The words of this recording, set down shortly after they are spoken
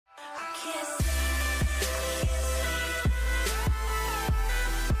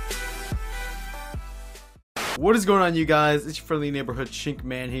What is going on, you guys? It's your friendly neighborhood Chink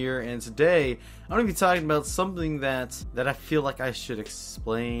Man here, and today I'm going to be talking about something that I feel like I should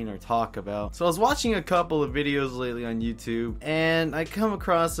explain or talk about. So I was watching a couple of videos lately on YouTube, and I come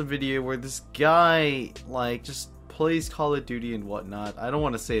across a video where this guy like just plays Call of Duty and whatnot. I don't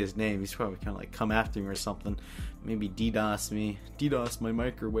want to say his name. He's probably kind of like come after me or something. Maybe DDoS me. DDoS my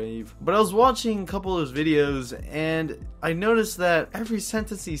microwave. But I was watching a couple of his videos, and I noticed that every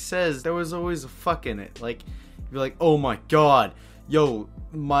sentence he says, there was always a fuck in it. Like, you're like, oh my god, yo,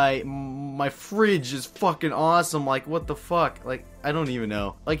 my fridge is fucking awesome. Like, what the fuck? Like, I don't even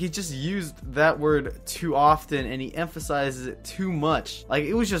know. Like, he just used that word too often, and he emphasizes it too much. Like,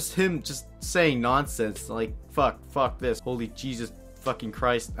 it was just him just saying nonsense. Like, fuck this, holy Jesus fucking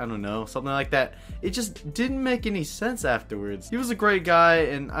Christ, I don't know, something like that. It just didn't make any sense afterwards. He was a great guy,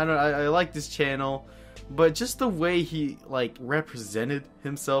 and I liked his channel, but just the way he like represented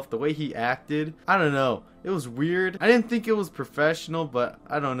himself, the way he acted, I don't know, it was weird. I didn't think it was professional, but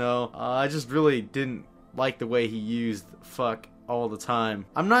I don't know, I just really didn't like the way he used fuck all the time.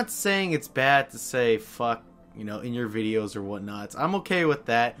 I'm not saying it's bad to say fuck, you know, in your videos or whatnot. I'm okay with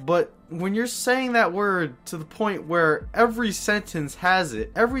that. But when you're saying that word to the point where every sentence has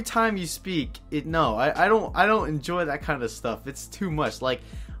it, every time you speak it, no, I don't enjoy that kind of stuff. It's too much. Like,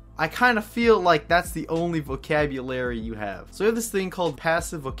 I kind of feel like that's the only vocabulary you have. So you have this thing called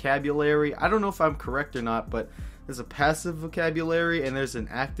passive vocabulary. I don't know if I'm correct or not, but there's a passive vocabulary and there's an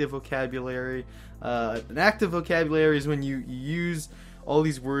active vocabulary. An active vocabulary is when you use all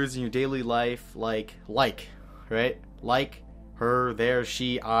these words in your daily life, like, right? Like, her, there,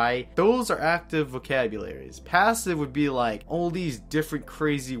 she, I. Those are active vocabularies. Passive would be like all these different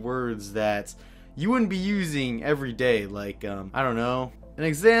crazy words that you wouldn't be using every day. Like, I don't know. An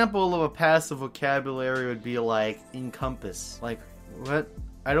example of a passive vocabulary would be like encompass. Like, what?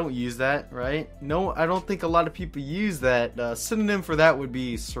 I don't use that, right? No, I don't think a lot of people use that. Synonym for that would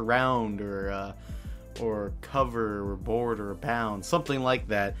be surround or cover or board or abound, something like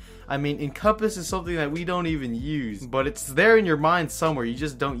that. I mean, encompass is something that we don't even use, but it's there in your mind somewhere. You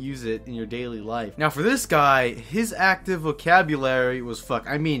just don't use it in your daily life. Now for this guy, his active vocabulary was fuck.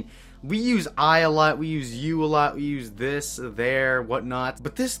 I mean, we use I a lot, we use you a lot, we use this, there, whatnot.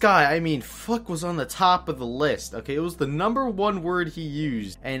 But this guy, I mean, fuck was on the top of the list, okay? It was the #1 word he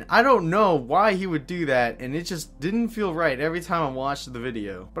used. And I don't know why he would do that, and it just didn't feel right every time I watched the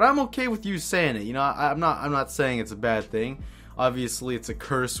video. But I'm okay with you saying it, you know, I'm not saying it's a bad thing. Obviously, it's a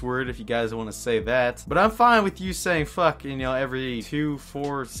curse word if you guys want to say that. But I'm fine with you saying fuck, you know, every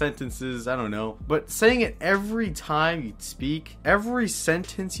 2-4 sentences, I don't know. But saying it every time you speak, every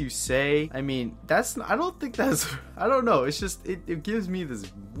sentence you say, I mean, I don't think that's, I don't know. It's just, it gives me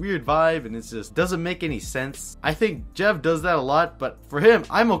this weird vibe, and it just doesn't make any sense. I think Jeff does that a lot, but for him,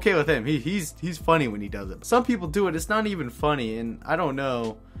 I'm okay with him. He's funny when he does it. Some people do it, it's not even funny, and I don't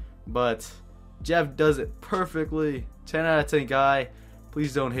know, but Jeff does it perfectly. 10 out of 10 guy.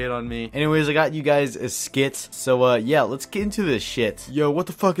 Please don't hate on me. Anyways, I got you guys a skit. So, yeah, let's get into this shit. Yo, what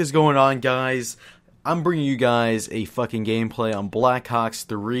the fuck is going on, guys? I'm bringing you guys a fucking gameplay on Black Ops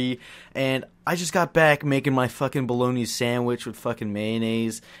 3. And I just got back making my fucking bologna sandwich with fucking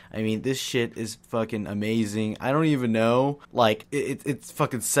mayonnaise. I mean, this shit is fucking amazing. I don't even know. Like, it's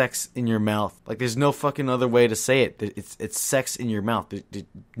fucking sex in your mouth. Like, there's no fucking other way to say it. It's sex in your mouth. There's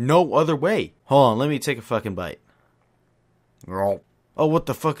no other way. Hold on, let me take a fucking bite. Oh, what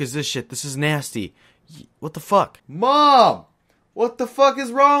the fuck is this shit? This is nasty. What the fuck? Mom! What the fuck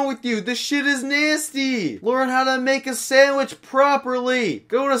is wrong with you? This shit is nasty! Learn how to make a sandwich properly!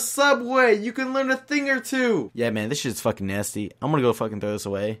 Go to Subway! You can learn a thing or two! Yeah, man, this shit's fucking nasty. I'm gonna go fucking throw this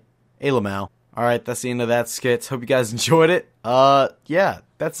away. Hey, Lamau. Alright, that's the end of that skit. Hope you guys enjoyed it. Yeah,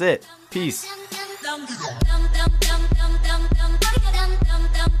 that's it. Peace.